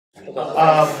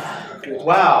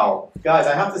Wow, guys,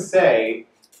 I have to say,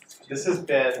 this has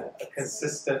been a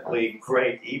consistently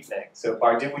great evening so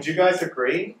far. Would you guys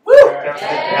agree? Woo!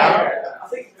 Yeah.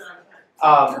 So, we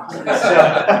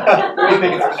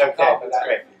think it's been okay. That's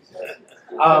great.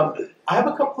 I have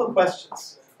a couple of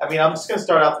questions. I mean, I'm just going to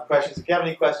start out the questions. If you have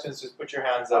any questions, just put your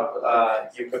hands up.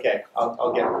 Okay,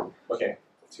 I'll get okay,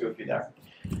 2 of you there.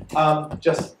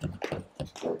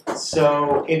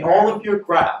 So in all of your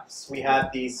graphs, we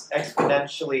had these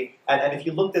exponentially, and if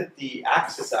you looked at the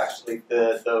axis, actually,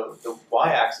 the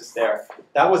y-axis there,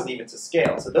 that wasn't even to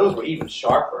scale. So those were even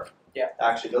sharper. Yeah,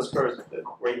 actually, those curves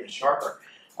were even sharper.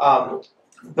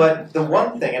 But the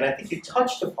one thing, and I think you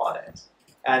touched upon it,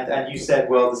 and you said,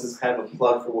 well, this is kind of a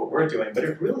plug for what we're doing, but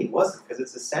it really wasn't, because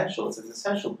it's essential. It's an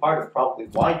essential part of probably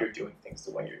why you're doing things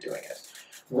the way you're doing it.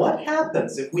 What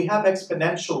happens if we have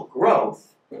exponential growth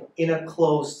in a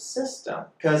closed system?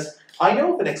 Because I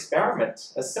know of an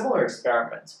experiment, a similar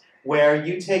experiment, where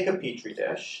you take a petri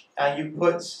dish and you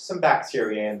put some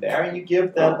bacteria in there and you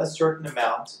give them a certain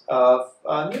amount of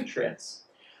nutrients.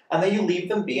 And then you leave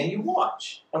them be and you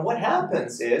watch. And what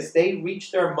happens is they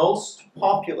reach their most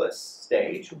populous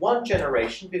stage 1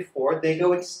 generation before they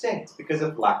go extinct because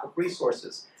of lack of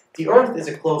resources. The Earth is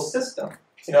a closed system.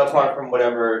 You know, apart from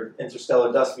whatever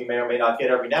interstellar dust we may or may not get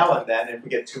every now and then, if we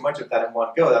get too much of that in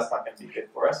one go, that's not going to be good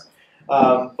for us.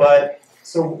 But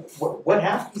so, what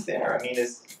happens there? I mean,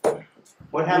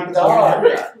 what happens when we have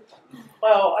that?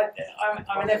 Well, I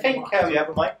mean, I think. Do you have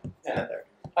a mic? Yeah, there.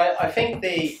 I think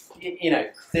the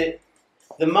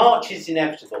march is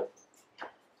inevitable,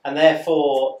 and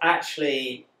therefore,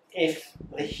 actually, if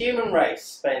the human race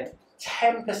spent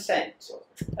 10%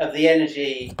 of the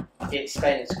energy it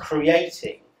spends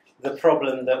creating the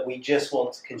problem that we just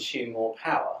want to consume more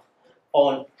power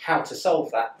on how to solve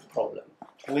that problem,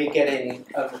 we're getting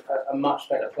a much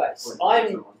better place.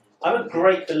 I'm a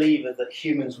great believer that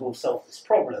humans will solve this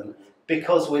problem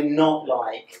because we're not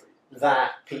like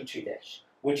that petri dish,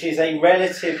 which is a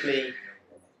relatively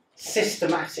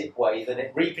systematic way that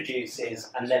it reproduces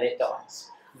and then it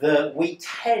dies. That we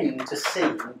tend to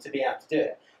seem to be able to do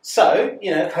it. So,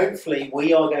 hopefully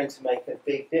we are going to make a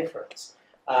big difference.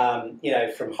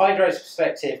 From Hydro's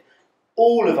perspective,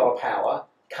 all of our power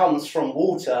comes from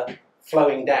water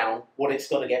flowing down what it's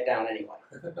got to get down anyway.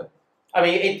 I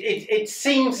mean, it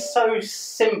seems so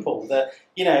simple that,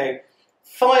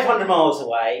 500 miles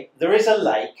away, there is a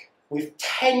lake with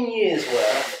 10 years'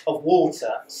 worth of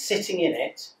water sitting in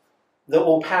it that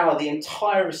will power the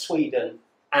entire of Sweden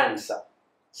and some.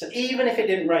 So even if it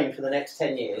didn't rain for the next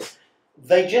 10 years,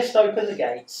 they just open the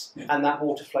gates and that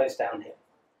water flows down here.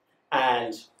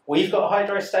 And we've got a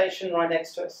hydro station right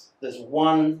next to us. There's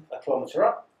one a kilometre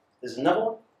up. There's another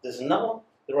one. There's another one.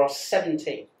 There are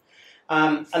 17.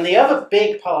 And the other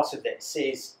big part of this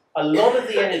is a lot of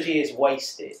the energy is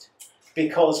wasted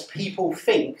because people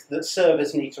think that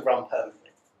servers need to run permanently.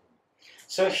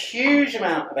 So a huge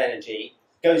amount of energy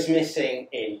goes missing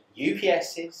in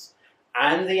UPSs,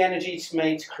 and the energy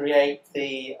made to create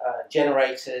the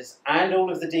generators and all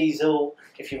of the diesel.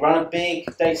 If you run a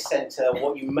big data center,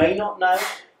 what you may not know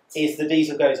is the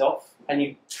diesel goes off and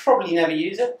you probably never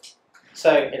use it.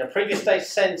 So in a previous data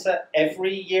center,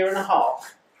 every year and a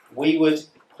half, we would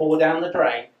pour down the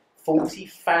drain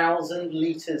 40,000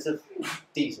 litres of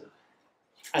diesel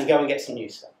and go and get some new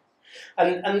stuff.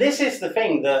 And this is the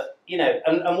thing that,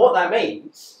 and what that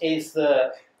means is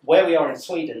that where we are in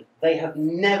Sweden, they have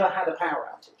never had a power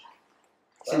outage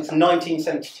since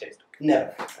 1972.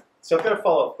 Never. So I've got a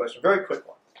follow-up question, very quick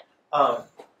one.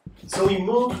 So we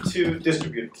moved to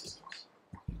distributed systems,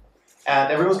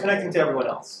 and everyone's connecting to everyone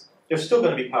else. There's still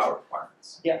going to be power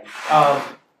requirements. Yeah.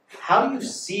 How do you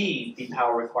see the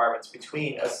power requirements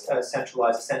between a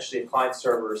centralized, essentially a client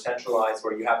server, centralized,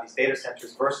 where you have these data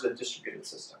centers, versus a distributed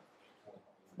system?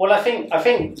 Well, I think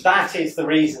that is the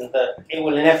reason that it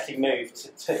will inevitably move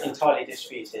to entirely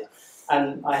distributed.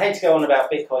 And I hate to go on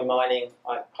about Bitcoin mining.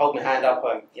 I hold my hand up.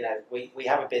 We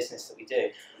have a business that we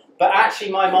do. But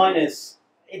actually, my miners,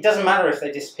 it doesn't matter if they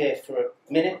disappear for a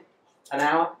minute, an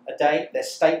hour, a day. They're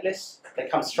stateless. They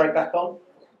come straight back on.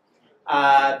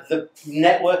 The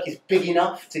network is big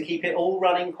enough to keep it all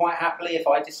running quite happily if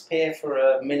I disappear for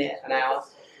a minute, an hour.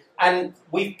 And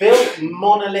we've built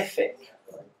monolithic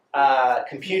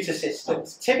computer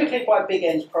systems, typically by big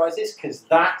enterprises, because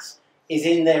that is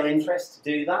in their interest to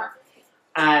do that.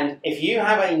 And if you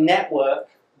have a network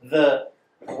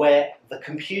where the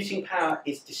computing power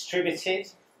is distributed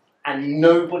and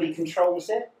nobody controls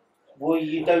it, well,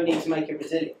 you don't need to make it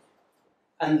resilient.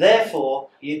 And therefore,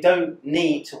 you don't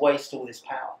need to waste all this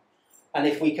power. And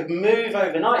if we could move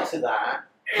overnight to that,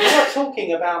 we are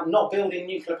talking about not building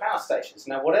nuclear power stations.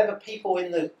 Now, whatever people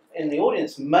in the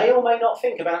audience may or may not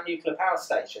think about nuclear power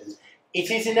stations, it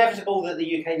is inevitable that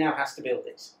the UK now has to build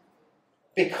these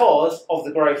because of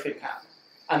the growth in power.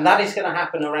 And that is going to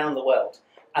happen around the world.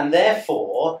 And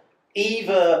therefore,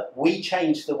 either we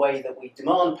change the way that we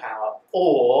demand power,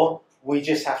 or we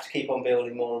just have to keep on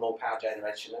building more and more power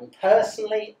generation. And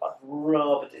personally, I'd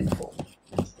rather do both.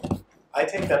 I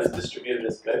take that as distributed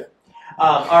as good.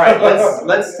 All right,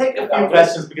 let's take a few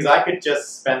questions because I could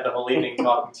just spend the whole evening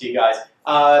talking to you guys.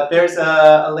 There's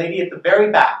a lady at the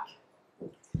very back.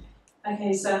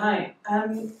 Okay, so hi.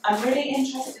 I'm really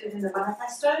interested in the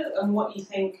manifesto and what you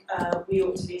think we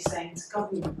ought to be saying to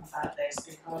government about this,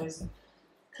 because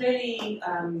clearly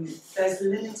there's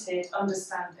limited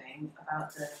understanding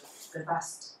about the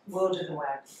vast world of the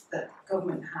web that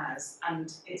government has,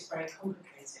 and it's very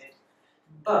complicated.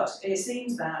 But it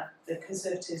seems that the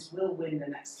Conservatives will win the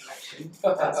next election.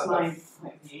 That's my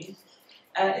point of view.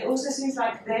 It also seems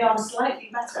like they are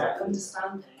slightly better at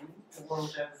understanding the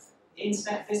world of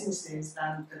internet businesses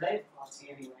than the Labour Party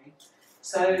anyway.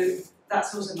 So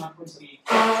that's also my point of view.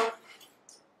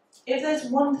 If there's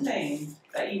one thing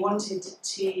that you wanted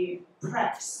to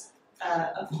press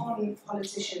upon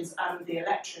politicians and the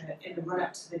electorate in the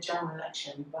run-up to the general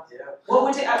election, what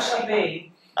would it actually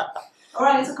be? All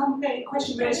right, it's a complicated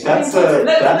question, but it's really important.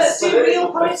 Let's do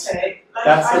real politics.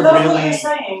 I love what you're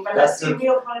saying, but let's do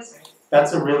real politics.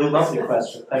 That's a really lovely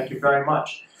question. Thank you very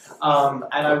much. And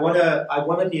I want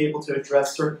to be able to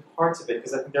address certain parts of it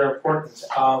because I think they're important.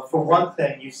 For one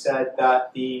thing, you said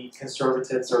that the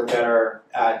Conservatives are better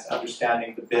at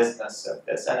understanding the business of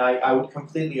this, and I would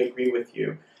completely agree with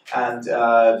you. And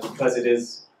because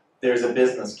there's a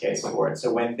business case for it.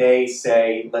 So when they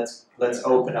say let's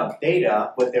open up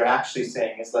data, what they're actually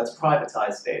saying is let's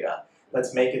privatize data.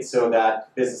 Let's make it so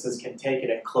that businesses can take it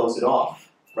and close it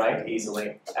off, right,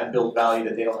 easily, and build value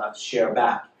that they don't have to share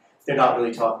back. They're not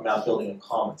really talking about building a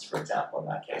commons, for example, in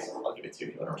that case. I'll give it to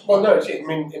you if you want to respond. Well, no, I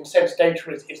mean, in a sense,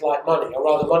 data is like money, or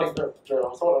rather money, no,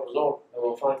 I thought I was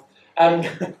on,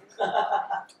 fine.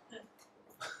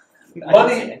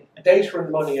 Money, data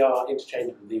and money are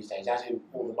interchangeable these days, as in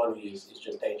all the money is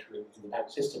just data in the bank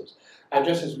systems. And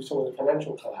just as we saw in the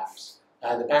financial collapse,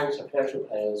 the banks and financial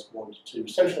players want to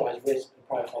socialise risk and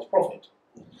privatise profit.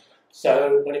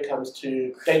 So when it comes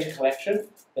to data collection,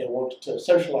 they want to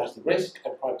socialise the risk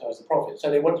and privatise the profit. So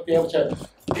they want to be able to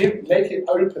make it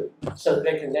open so that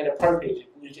they can then appropriate it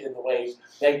and use it in the ways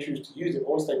they choose to use it.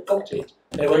 Once they've got it,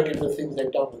 they won't give the things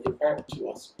they've done with it back to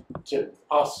us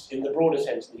in the broader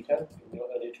sense, Nico, in your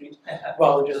earlier tweet,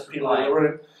 rather than just people in the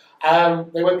room.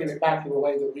 They won't give it back in a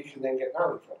way that we can then get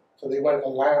value from. So they won't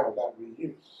allow that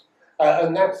reuse.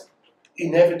 And that's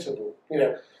inevitable. You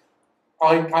know,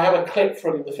 I have a clip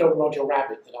from the film Roger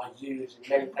Rabbit that I use in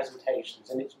many presentations,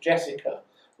 and it's Jessica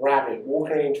Rabbit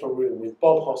walking into a room with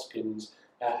Bob Hoskins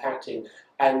acting,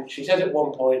 and she says at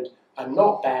one point, "I'm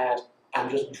not bad, I'm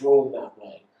just drawn that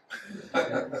way."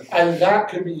 And that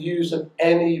can be used of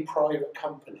any private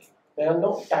company. They are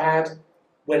not bad,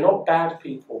 we're not bad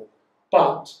people,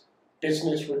 but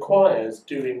business requires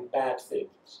doing bad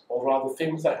things, or rather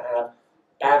things that have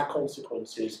bad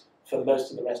consequences for most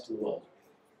of the rest of the world.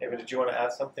 David, did you want to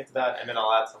add something to that? And then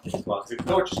I'll add something as well.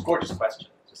 Because it's a gorgeous question.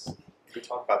 Just we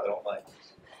talk about that all night.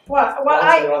 Well,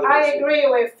 I agree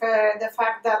with the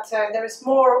fact that there is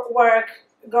more work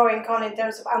going on in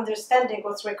terms of understanding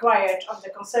what's required on the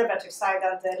Conservative side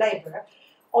than the Labour,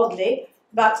 oddly.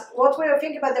 But what we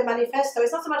think about the manifesto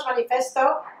is not so much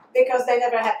manifesto because they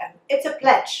never happen. It's a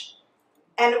pledge.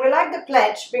 And we like the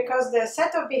pledge because the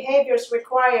set of behaviors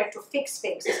required to fix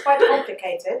things is quite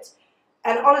complicated.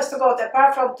 And honest to God,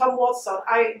 apart from Tom Watson,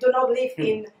 I do not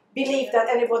believe that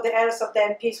anybody else of the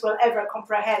MPs will ever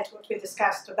comprehend what we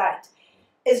discussed tonight.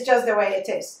 It's just the way it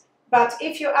is. But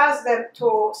if you ask them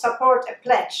to support a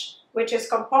pledge, which is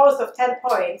composed of 10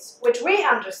 points, which we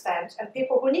understand, and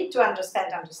people who need to understand,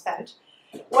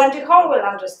 Wendy Hall will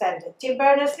understand it, Tim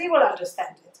Berners-Lee will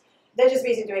understand it. They're just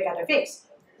busy doing other things.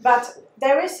 But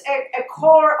there is a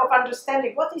core of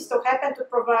understanding what needs to happen to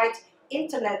provide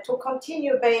internet to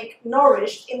continue being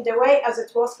nourished in the way as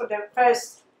it was for the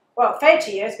first,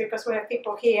 30 years, because we have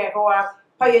people here who are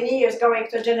pioneers going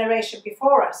to a generation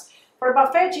before us. For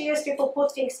about 30 years, people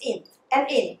put things in,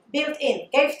 built in,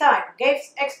 gave time, gave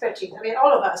expertise. I mean,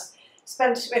 all of us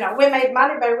spent, we made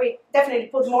money, but we definitely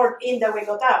put more in than we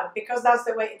got out, because that's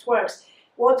the way it works.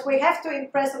 What we have to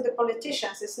impress on the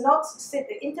politicians is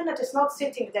the internet is not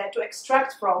sitting there to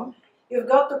extract from. You've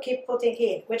got to keep putting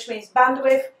in, which means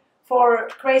bandwidth, for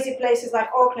crazy places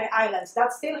like Orkney Islands.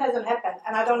 That still hasn't happened,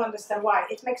 and I don't understand why.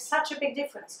 It makes such a big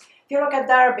difference. If you look at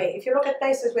Derby, if you look at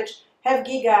places which have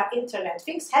giga internet,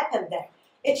 things happen there.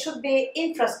 It should be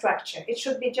infrastructure. It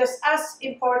should be just as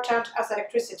important as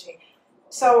electricity.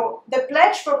 So the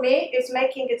pledge for me is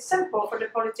making it simple for the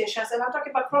politicians, and I'm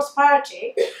talking about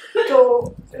cross-party,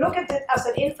 to look at it as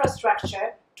an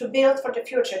infrastructure to build for the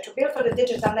future, to build for the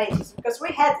digital natives, because we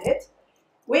had it.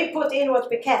 We put in what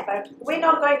we can, but we're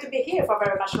not going to be here for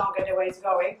very much longer the way it's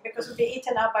going, because we'll be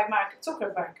eaten up by Mark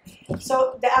Zuckerberg.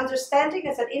 So the understanding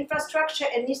is an infrastructure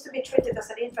and needs to be treated as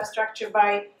an infrastructure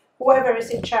by whoever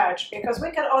is in charge, because we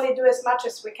can only do as much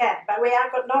as we can, but we are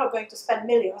not going to spend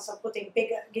millions on putting big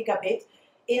gigabit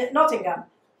in Nottingham.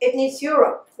 It needs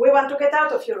Europe. We want to get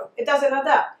out of Europe. It doesn't add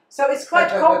up. So it's quite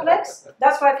complex.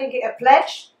 That's why I think a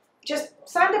pledge, just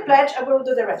sign the pledge and we'll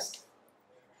do the rest.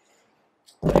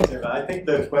 Thanks, Eva. I think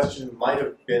the question might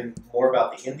have been more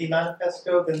about the Indie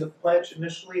Manifesto than the pledge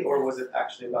initially, or was it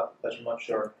actually about the pledge? I'm not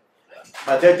sure.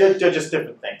 They're just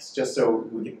different things, just so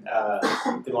we can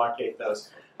demarcate those.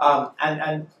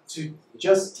 And to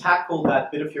just tackle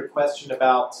that bit of your question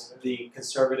about the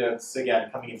Conservatives,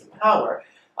 again, coming into power,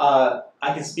 I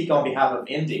can speak on behalf of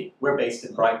Indie. We're based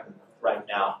in Brighton right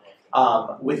now.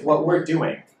 With what we're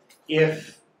doing,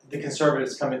 if the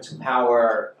Conservatives come into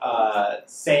power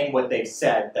saying what they've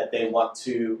said, that they want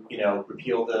to,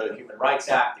 repeal the Human Rights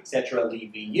Act, etc.,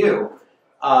 leave EU,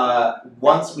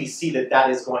 once we see that that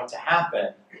is going to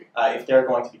happen, if they're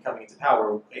going to be coming into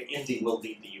power, Indie will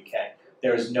leave the UK.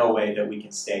 There is no way that we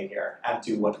can stay here and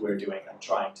do what we're doing and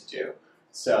trying to do.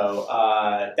 So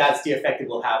that's the effect it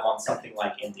will have on something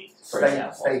like Indie, for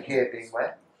example. Stay here being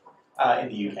where? In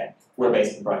the UK. We're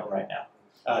based in Brighton right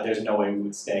now. There's no way we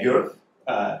would stay. Europe?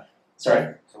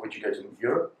 Sorry? So would you go to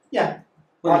Europe? Yeah.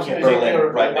 We're looking at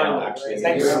Berlin right now, actually.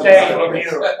 Stay in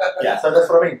Europe. Yeah. So that's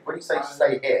what I mean. When you say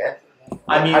stay here,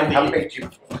 I mean, how big do you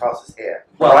class as here?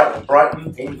 Well,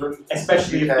 Brighton, England,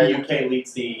 especially UK. if the UK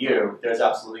leads the EU, there's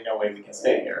absolutely no way we can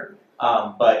stay here.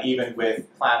 But even with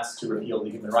plans to repeal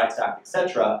the Human Rights Act,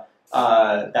 etc.,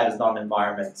 that is not an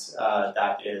environment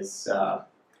that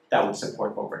would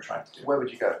support what we're trying to do. Where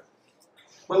would you go?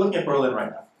 We're looking at Berlin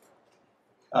right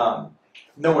now.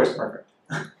 Nowhere's perfect.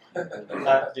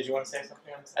 Did you want to say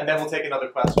something else? And then we'll take another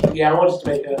question. Yeah, I wanted to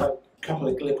make a couple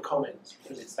of glib comments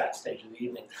because it's that stage of the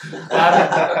evening.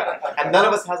 And none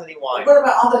of us has any wine. What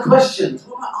about other questions?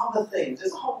 What about other things?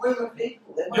 There's a whole room of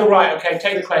people. You're right. Okay,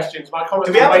 take the questions. My comments.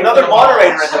 Do we have another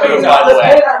moderator in the room, by the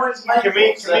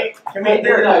way? Can we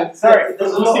hear it? Sorry,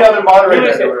 who's the other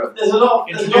moderator in the room? There's a lot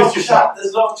Introduce of yourself. chat.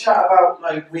 There's a lot of chat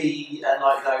about we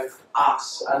and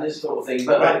us and this sort of thing.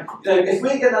 But if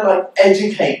we're going to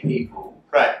educate people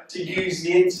to use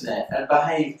the internet and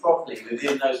behave properly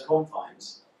within those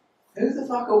confines, who the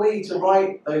fuck are we to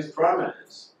write those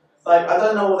parameters? I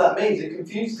don't know what that means. It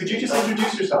confuses me. Could you just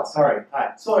introduce yourself? Sorry.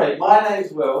 Hi. Sorry, my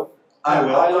name's Will. Hi,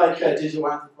 Will. I like digital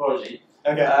anthropology.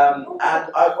 Okay. And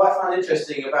I quite find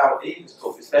interesting about Eva's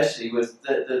book, especially, was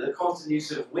the constant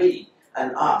use of we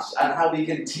and us, and how we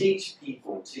can teach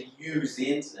people to use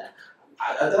the internet.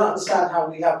 I don't understand how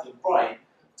we have the right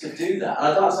to do that, and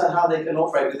I don't understand how they can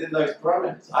operate within those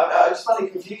parameters. I just find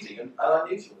it confusing and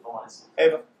unusual, if I'm honest.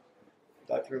 Eva, would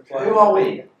you like to reply? Who are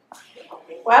we?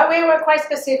 Well, we were quite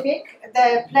specific.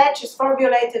 The pledge is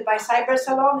formulated by Cyber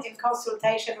Salon in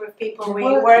consultation with people we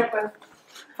work with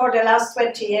for the last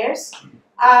 20 years.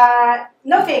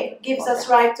 Nothing gives us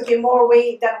right to be more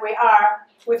we than we are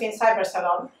within Cyber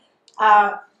Salon.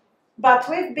 But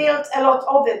we've built a lot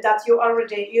of it that you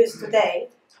already use today.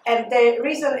 And the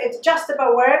reason it just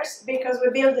about works because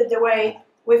we built it the way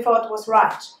we thought was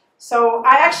right. So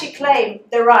I actually claim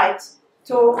the right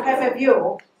to have a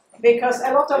view because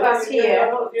a lot of us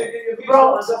here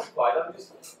brought...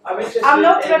 I'm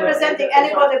not representing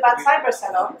anybody but Cyber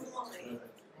Salon,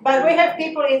 but we have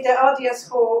people in the audience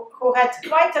who had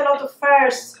quite a lot of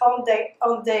firsts on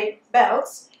the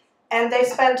belts, and they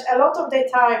spent a lot of their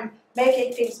time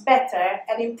making things better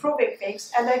and improving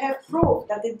things, and they have proved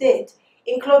that they did,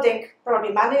 including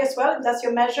probably money as well, if that's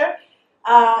your measure.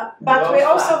 But we're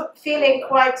also feeling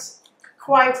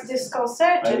quite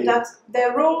disconcerted that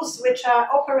the rules which are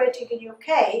operating in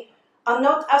UK are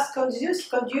not as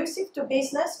conducive to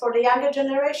business for the younger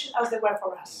generation as they were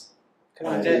for us. Can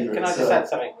I just add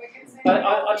something?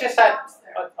 I'll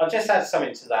just add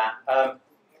something to that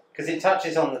because it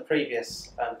touches on the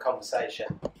previous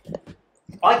conversation.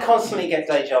 I constantly get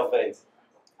deja vu.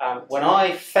 When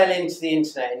I fell into the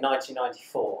internet in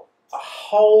 1994, a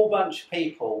whole bunch of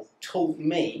people taught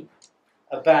me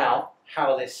about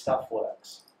how this stuff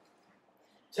works.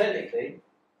 Technically?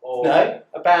 Or No,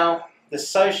 about the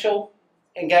social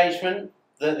engagement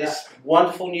that this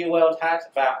wonderful new world had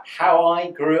about how I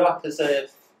grew up as a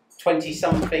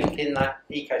 20-something in that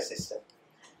ecosystem.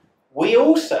 We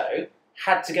also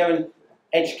had to go and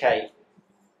educate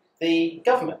the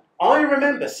government. I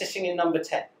remember sitting in number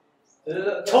 10,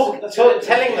 telling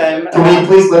them... Can we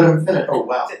please let him finish? Oh,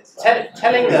 wow.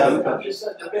 Telling them... Just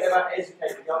a bit about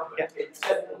educating the government in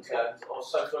technical terms or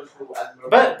social and...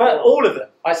 But all of them.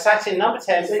 I sat in number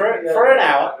 10 for an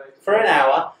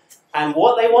hour, and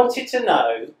what they wanted to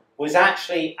know was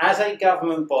actually, as a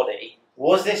government body,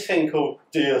 was this thing called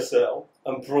DSL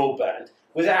and broadband,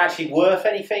 was it actually worth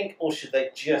anything, or should they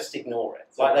just ignore it,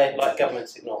 like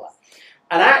governments ignore that?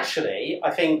 And actually,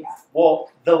 I think what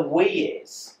the we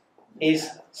is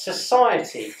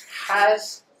society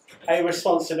has a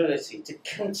responsibility to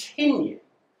continue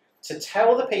to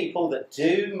tell the people that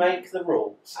do make the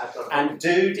rules and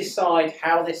do decide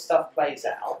how this stuff plays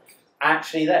out,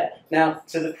 actually there. Now,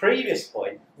 to the previous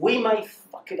point, we may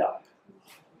fuck it up.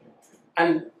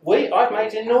 And I've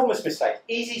made enormous mistakes.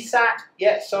 Easy sat,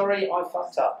 yeah, sorry, I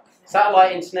fucked up.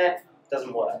 Satellite internet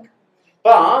doesn't work.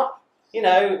 But, you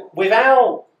know,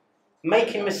 without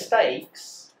making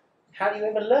mistakes, how do you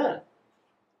ever learn?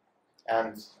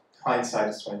 And hindsight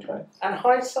is 2020. And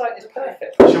hindsight is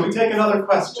perfect. Shall we take another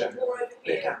question?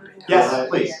 Yes,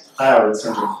 please. Hi, Howard, it's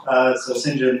Sinjin. So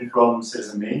Sinjin from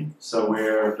Citizen Me. So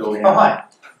we're building Oh, hi.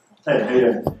 Hey, how you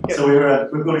doing? So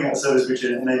we're building out a service which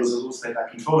enables us all to take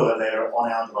back control of that data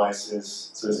on our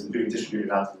devices, so it's completely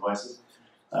distributed out to devices.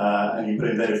 And you put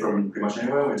in data from pretty much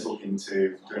anywhere. We're talking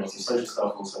to doing lots of social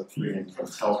stuff, also bringing from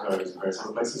telcos and various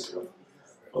other places. We've got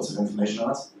lots of information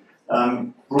on us.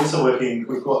 We're also working.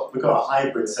 We've got a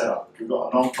hybrid setup. We've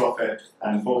got a non-profit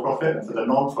and for-profit. And for the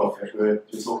non-profit, we're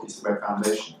talking to the Web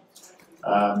Foundation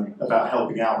about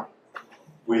helping out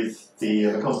with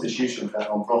the constitution of that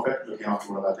non-profit, looking after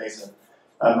all of our data.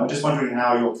 I'm just wondering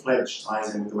how your pledge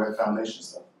ties in with the Web Foundation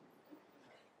stuff.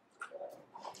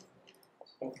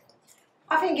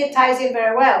 I think it ties in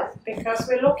very well, because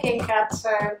we're looking at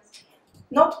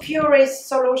not purist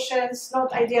solutions,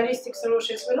 not idealistic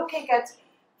solutions. We're looking at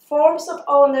forms of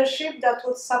ownership that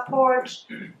would support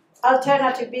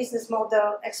alternative business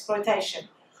model exploitation.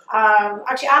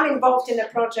 Actually, I'm involved in a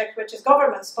project which is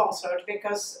government-sponsored,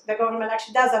 because the government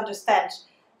actually does understand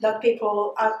that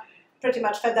people are pretty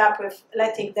much fed up with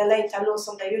letting the data loose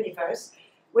on the universe,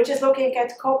 which is looking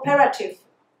at cooperative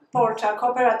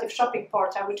shopping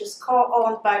portal, which is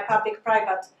co-owned by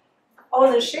public-private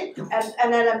ownership and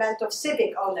an element of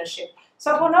civic ownership.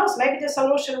 So who knows, maybe the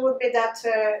solution would be that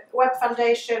Web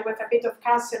Foundation with a bit of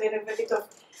counseling, with a bit of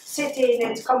city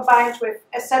in it, combined with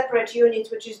a separate unit,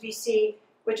 which is VC,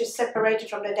 which is separated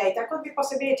from the data. Could be a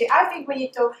possibility. I think we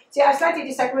need to, see, I slightly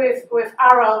disagree with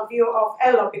Aral's view of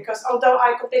ELO, because although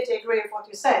I completely agree with what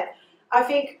you said, I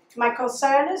think my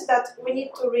concern is that we need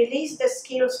to release the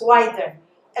skills wider.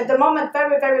 At the moment,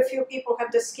 very, very few people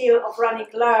have the skill of running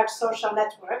large social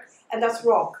networks, and that's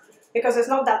wrong. Because it's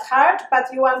not that hard,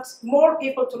 but you want more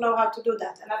people to know how to do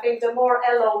that. And I think the more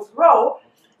ELOs grow,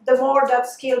 the more that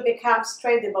skill becomes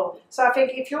tradable. So I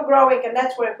think if you're growing a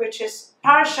network which is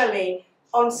partially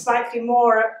on slightly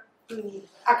more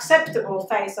acceptable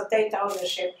phase of data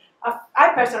ownership,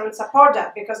 I personally would support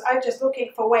that, because I'm just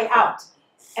looking for a way out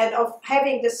and of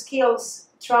having the skills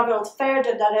traveled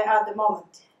further than they are at the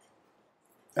moment.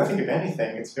 I think if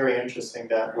anything, it's very interesting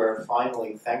that we're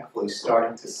finally, thankfully,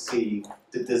 starting to see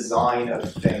the design of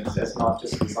things as not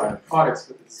just the design of products,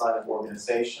 but the design of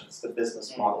organizations, the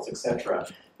business models, etc.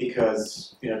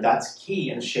 Because that's key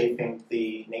in shaping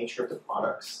the nature of the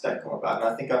products that come about. And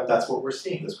I think that's what we're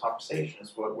seeing. This conversation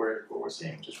is what we're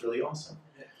seeing, which is really awesome.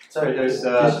 So there's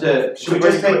should we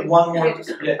just take one more?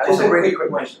 Yeah, just a really quick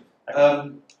question.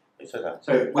 So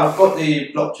we've got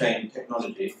the blockchain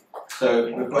technology.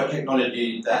 So we've got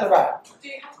technology that... Do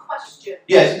you have a question?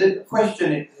 Yes, the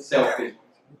question itself is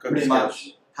pretty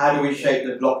much, how do we shape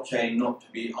the blockchain not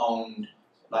to be owned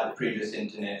like the previous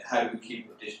internet? How do we keep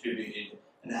it distributed?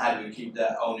 And how do we keep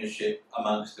that ownership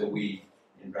amongst the we,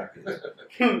 in brackets?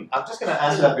 I'm just going to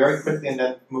answer that very quickly and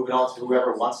then moving on to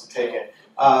whoever wants to take it.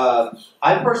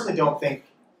 I personally don't think...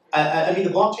 I mean, the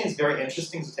blockchain is very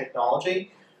interesting as a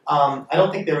technology. I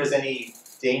don't think there is any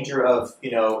danger of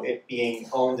it being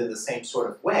owned in the same sort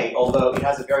of way, although it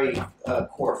has a very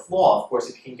core flaw. Of course,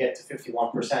 if you can get to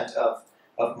 51%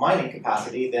 of mining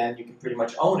capacity, then you can pretty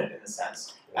much own it in a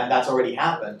sense. And that's already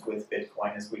happened with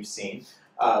Bitcoin, as we've seen,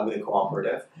 with a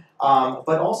cooperative.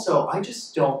 But also, I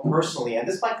just don't personally, and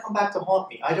this might come back to haunt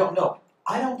me, I don't know.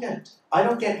 I don't get it. I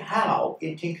don't get how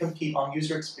it can compete on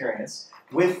user experience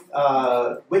with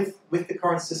the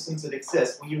current systems that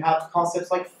exist, when you have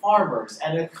concepts like farmers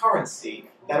and a currency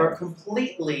that are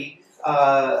completely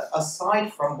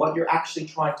aside from what you're actually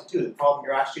trying to do, the problem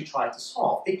you're actually trying to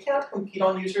solve. It can't compete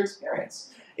on user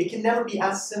experience. It can never be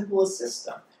as simple a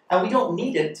system. And we don't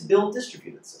need it to build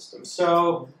distributed systems.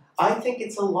 So I think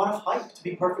it's a lot of hype, to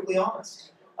be perfectly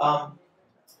honest. I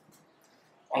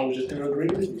was just going to agree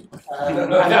with you.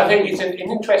 I think it's an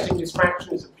interesting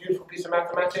distraction. It's a beautiful piece of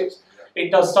mathematics.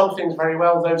 It does some things very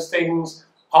well. Those things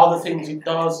are the things it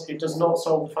does. It does not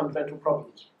solve the fundamental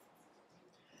problems.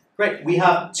 Great. We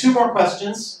have 2 more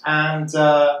questions, and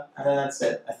then that's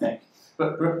it, I think.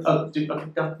 But okay,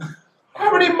 go. How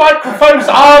many microphones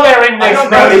are there in this? I don't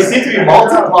know. They seem to be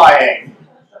multiplying.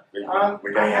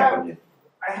 We're going up on you.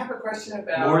 I have a question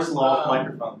about Moore's law of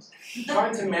microphones.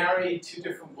 trying to marry 2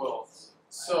 different worlds.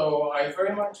 So I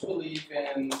very much believe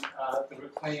in the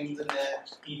reclaim the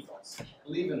net ethos. I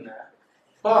believe in that.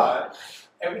 But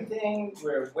everything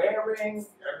we're wearing,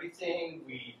 everything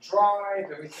we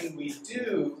drive, everything we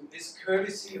do is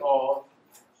courtesy of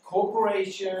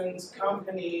corporations,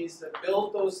 companies that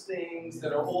build those things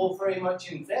that are all very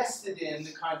much invested in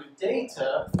the kind of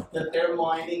data that they're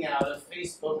mining out of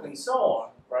Facebook and so on,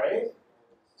 right?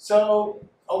 So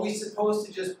are we supposed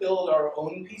to just build our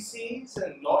own PCs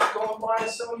and not go and buy a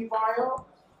Sony Bio?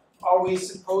 Are we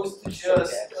supposed to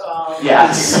just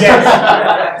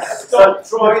stop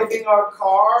driving our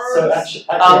cars? So actually,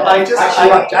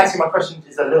 my question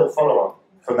is a little follow-on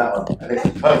from that one, and it's a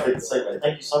perfect segue.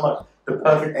 Thank you so much. The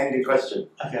perfect ending question.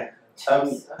 Okay.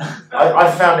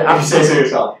 I found it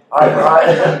absolutely. I'm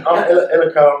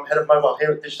Illico, I'm head of mobile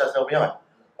here at Digitas LBI.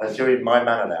 As you're in my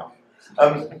manner now. I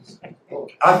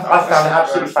found it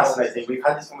absolutely fascinating. We've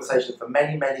had this conversation for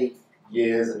many, many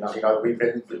years, and we've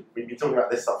been talking about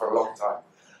this stuff for a long time.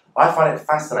 I find it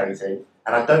fascinating,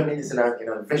 and I don't mean this in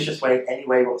a vicious way in any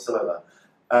way whatsoever.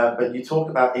 But you talk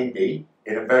about indie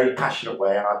in a very passionate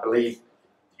way, and I believe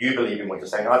you believe in what you're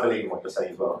saying. I believe in what you're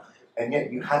saying as well. And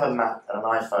yet you have a Mac and an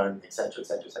iPhone, etc.,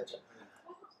 etc., etc.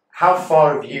 How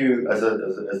far have you, as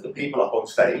the people up on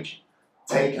stage,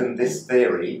 taken this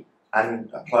theory and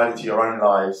applied it to your own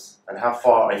lives, and how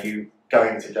far are you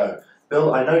going to go?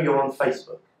 Bill, I know you're on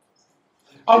Facebook.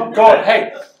 Oh God,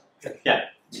 hey! Yeah,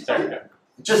 sorry.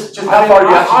 Just how far have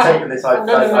you actually taken this?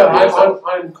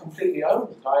 I'm completely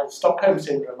owned. I have Stockholm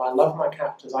Syndrome. I love my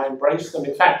captors. I embrace them.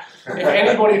 In fact, if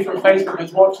anybody from Facebook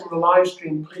is watching the live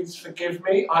stream, please forgive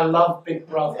me. I love Big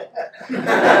Brother.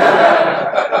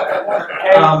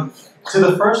 To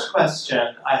the first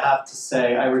question, I have to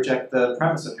say I reject the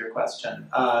premise of your question,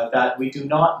 that we do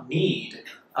not need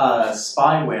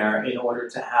spyware in order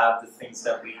to have the things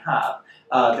that we have.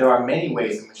 There are many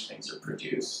ways in which things are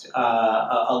produced.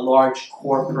 A large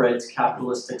corporate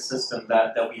capitalistic system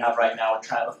that we have right now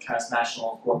of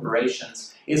transnational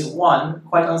corporations is one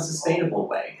quite unsustainable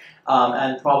way,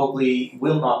 and probably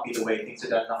will not be the way things are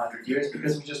done in 100 years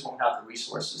because we just won't have the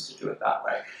resources to do it that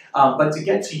way. But to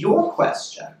get to your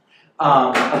question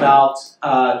about,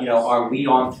 are we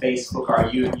on Facebook?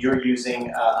 You're using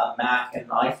a Mac and an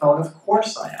iPhone? Of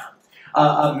course I am.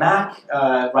 A Mac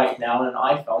right now and an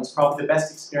iPhone is probably the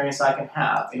best experience I can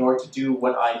have in order to do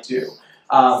what I do.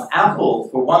 Apple,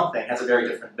 for one thing, has a very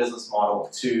different business model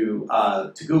to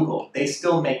Google. They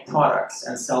still make products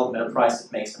and sell them at a price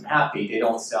that makes them happy. They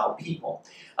don't sell people.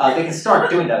 They can start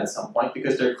doing that at some point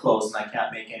because they're closed and I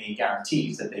can't make any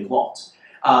guarantees that they won't.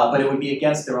 But it would be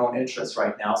against their own interests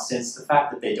right now, since the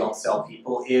fact that they don't sell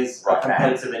people is a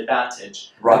competitive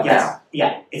advantage. Right now?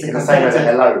 Yeah, it's in the same way that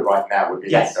hello right now would be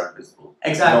visible.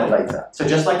 Exactly. Not later. So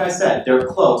just like I said, they're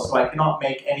closed, so I cannot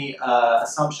make any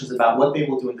assumptions about what they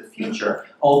will do in the future,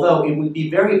 although it would be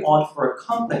very odd for a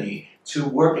company to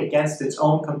work against its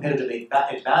own competitive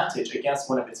advantage against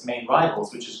one of its main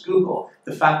rivals, which is Google.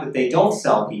 The fact that they don't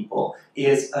sell people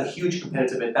is a huge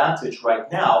competitive advantage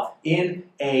right now in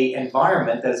an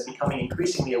environment that is becoming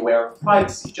increasingly aware of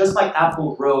privacy. Just like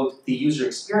Apple rode the user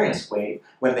experience wave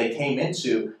when they came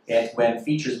into it, when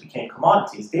features became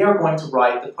commodities, they are going to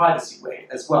ride the privacy wave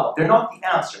as well. They're not the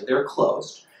answer, they're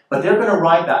closed, but they're going to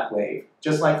ride that wave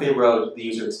just like they rode the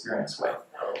user experience wave.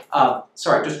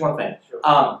 Sorry, just one thing.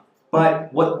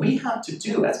 But what we have to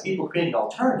do as people creating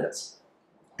alternatives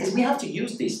is we have to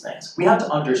use these things. We have to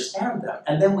understand them,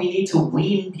 and then we need to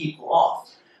wean people off.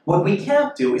 What we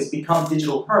can't do is become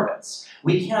digital hermits.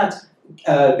 We can't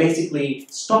basically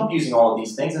stop using all of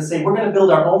these things and say, we're going to build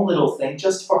our own little thing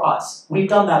just for us. We've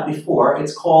done that before.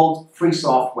 It's called free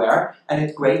software, and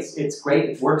it's great.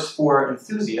 It works for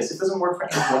enthusiasts. It doesn't work for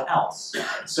anyone else.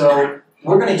 So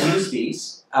we're going to use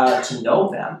these to know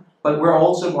them, but we're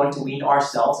also going to wean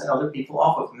ourselves and other people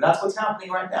off of them. That's what's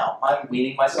happening right now. I'm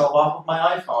weaning myself off of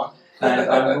my iPhone, and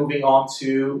I'm moving on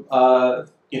to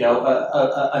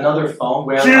another phone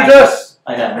where Judas!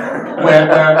 I know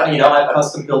where I've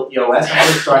custom built the OS and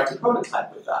I'm starting to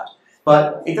prototype with that.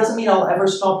 But it doesn't mean I'll ever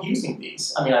stop using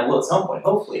these. I mean, I will at some point,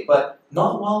 hopefully, but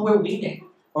not while we're weaning.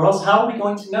 Or else, how are we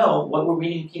going to know what we're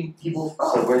weaning people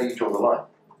from? So where do you draw the line?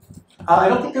 I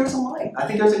don't think there's a line. I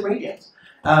think there's a gradient,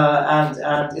 and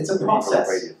it's a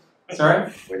process.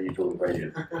 Sorry? Where do you draw the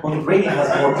gradient? Well, the gradient has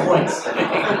more points.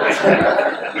 What's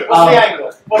the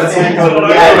angle? What's the angle?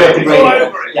 The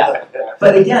gradient. Yeah.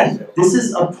 But again, this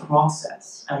is a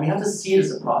process, and we have to see it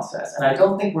as a process. And I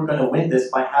don't think we're going to win this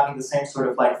by having the same sort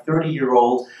of like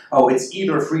 30-year-old, oh, it's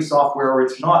either free software or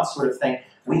it's not sort of thing.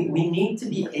 We need to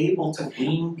be able to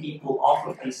wean people off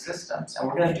of these systems, and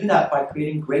we're going to do that by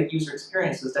creating great user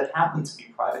experiences that happen to be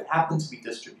private, happen to be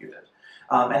distributed,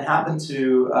 and happen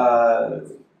to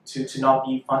not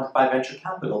be funded by venture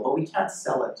capital, but we can't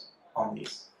sell it on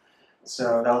these.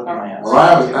 So that would be my answer.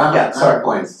 Well, I have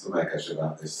points to make actually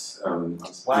about this.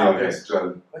 Wow. Against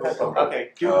Joe.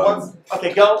 Okay,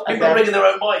 okay, go. People are bringing their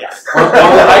own mics.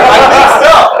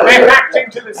 I We're acting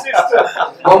to the system.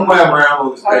 One way around all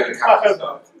this data capture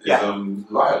stuff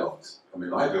is lie a lot. I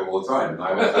mean, I do it all the time. And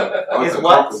I was at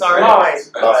what? Sorry?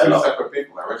 two separate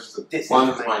people. I registered one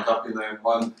as my company name,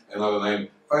 one another name.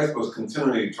 Facebook's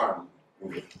continually trying to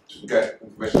get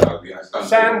information out of me.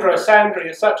 Sandra,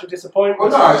 you're such a disappointment. Well,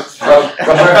 no,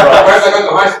 where they go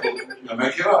to high school,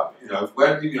 make it up.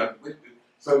 Where do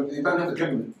so you don't have to give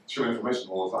them true information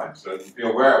all the time. So be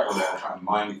aware of when they're trying to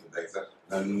mine you for data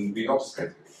and be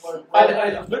obfuscated.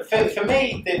 For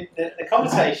me, the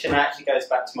conversation actually goes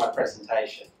back to my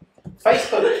presentation.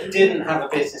 Facebook didn't have a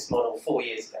business model 4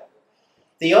 years ago.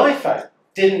 The iPhone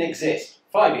didn't exist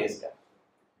 5 years ago.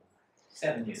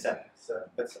 7 years ago.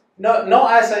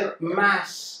 Not as a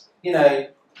mass,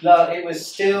 it was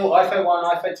still iPhone 1,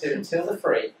 iPhone 2 until the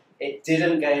 3. It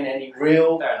didn't gain any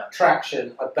real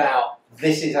traction about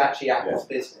this is actually Apple's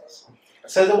business.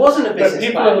 So there wasn't a business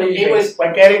people plan. are leaving. It was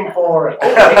We're getting boring.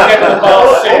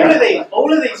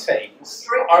 all of these things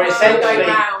are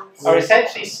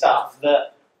essentially stuff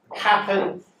that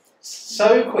happen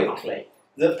so quickly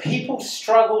that people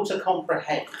struggle to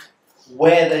comprehend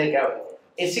where they're going.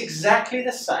 It's exactly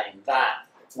the same that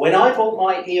when I bought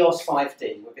my EOS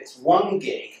 5D with its 1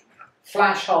 gig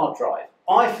flash hard drive,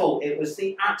 I thought it was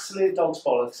the absolute dog's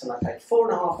bollocks and I paid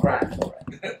 $4.5 grand for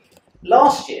it.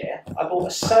 Last year, I bought a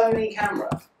Sony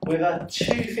camera with a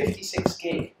 256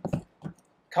 gig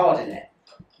card in it.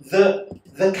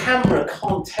 The camera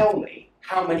can't tell me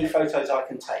how many photos I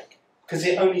can take because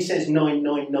it only says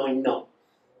 9999.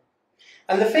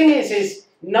 And the thing is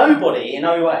nobody in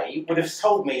OA would have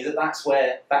told me that that's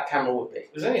where that camera would be.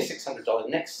 It was only a $600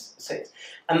 next 6.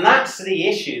 And that's the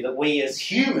issue that we as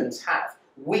humans have.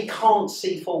 We can't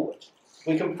see forward.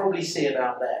 We can probably see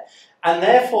about there. And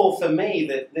therefore, for me,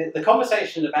 the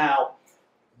conversation about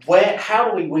how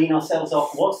do we wean ourselves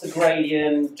off, what's the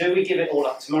gradient, do we give it all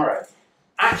up tomorrow?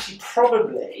 Actually,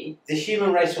 probably, the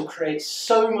human race will create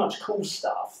so much cool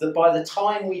stuff that by the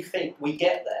time we think we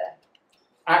get there,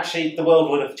 actually the world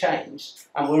would have changed.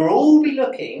 And we'll all be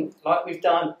looking, like we've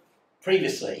done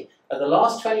previously, at the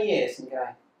last 20 years and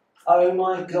going, oh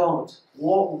my God,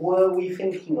 what were we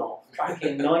thinking of back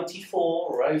in 94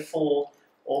 or 04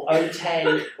 or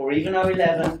 010 or even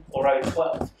 011 or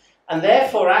 012? And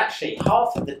therefore, actually,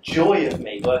 half of the joy of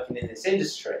me working in this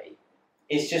industry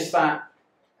is just that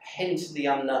hint of the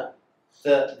unknown,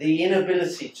 the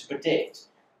inability to predict.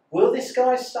 Will this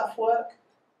guy's stuff work?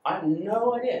 I have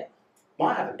no idea.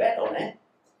 Might have a bet on it,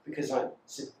 because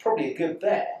it's probably a good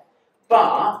bet.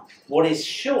 But what is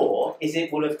sure is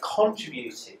it will have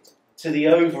contributed to the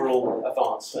overall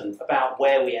advancement about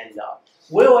where we end up.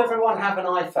 Will everyone have an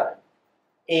iPhone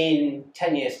in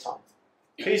 10 years' time?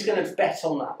 Who's going to bet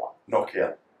on that one?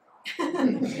 Nokia.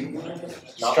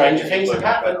 Stranger things have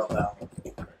happened.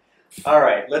 All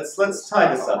right, let's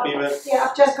tie this up. Yeah,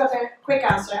 I've just got a quick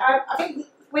answer. I think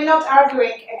we're not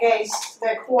arguing against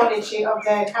the quality of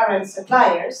the current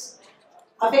suppliers.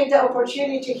 I think the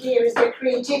opportunity here is the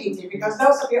creativity, because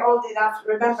those of you old enough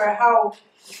remember how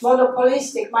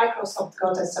monopolistic Microsoft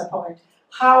got at some point,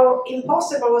 how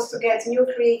impossible it was to get new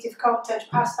creative content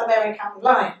past America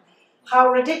Online, how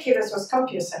ridiculous was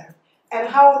CompuServe, and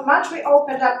how much we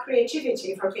opened up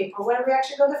creativity for people when we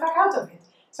actually got the fuck out of it.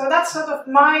 So that's sort of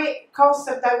my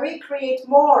concept, that we create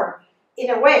more, in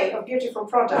a way, of beautiful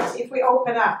products if we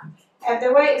open up. And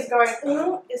the way it's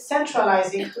going is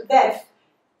centralizing to death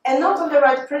and not on the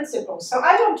right principles. So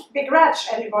I don't begrudge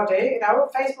anybody,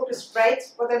 Facebook is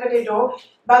great, whatever they do,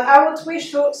 but I would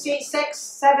wish to see 6,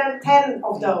 7, 10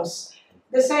 of those.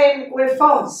 The same with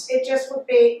phones. It just would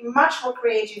be much more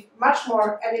creative, much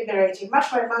more liberating,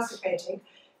 much more emancipating.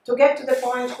 to get to the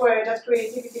point where that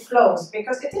creativity flows,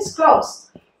 because it is closed.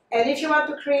 And if you want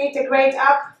to create a great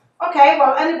app, okay,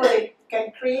 well, anybody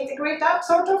can create a great app,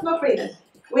 sort of, not really.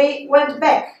 We went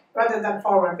back rather than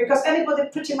forward, because anybody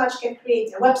pretty much can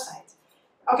create a website.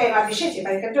 Okay, it might be shitty,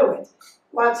 but you can do it.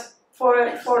 But for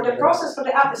the process for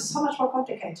the app is so much more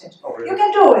complicated. Oh, really? You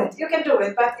can do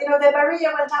it, but the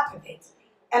barrier went up a bit.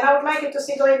 And I would like it to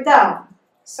see going down.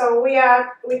 So we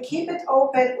keep it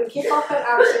open, we keep open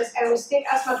access, and we stick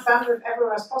as much bandwidth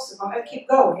everywhere as possible and keep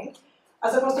going,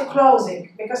 as opposed to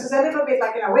closing. Because it's a little bit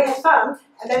like, we had fun,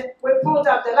 and then we pulled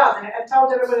up the ladder and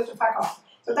told everybody to fuck off.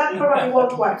 So that probably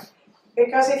won't work.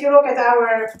 Because if you look at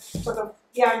our sort of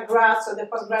young grads or the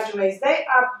postgraduates, they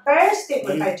are bursting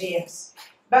with ideas.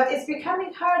 But it's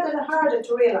becoming harder and harder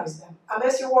to realize them.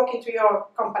 Unless you walk into your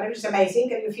company, which is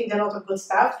amazing, and you feed a lot of good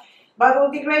stuff. But it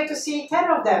would be great to see 10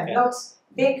 of them, not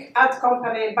big ad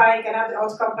company buying another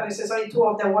ad company, says only 2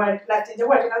 of them were left in the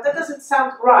world. That doesn't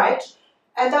sound right.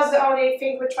 And that's the only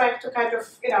thing we're trying to kind of,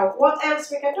 what else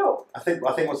we can do? I think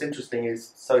what's interesting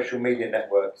is social media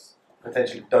networks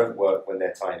potentially don't work when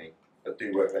they're tiny, but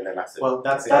do work when they're massive. Well,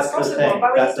 that's possible, the thing.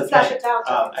 but we That's need the to flash thing. it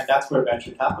out. And that's where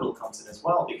venture capital comes in as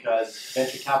well, because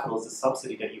venture capital is a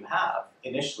subsidy that you have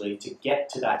initially to get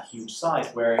to that huge size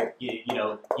where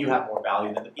you have more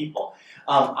value than the people.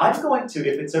 I'm going to,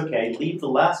 if it's okay, leave the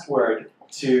last word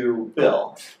to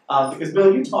Bill, because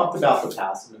Bill, you talked about the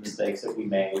past and the mistakes that we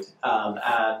made, and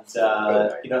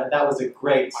that was a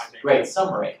great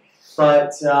summary.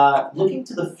 But looking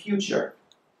to the future,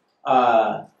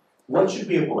 what should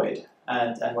we avoid,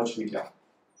 and what should we do?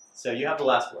 So you have the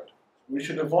last word. We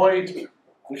should avoid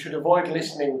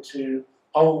listening to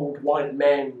old white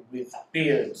men with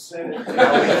beards. We should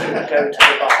go to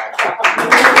the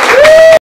bar.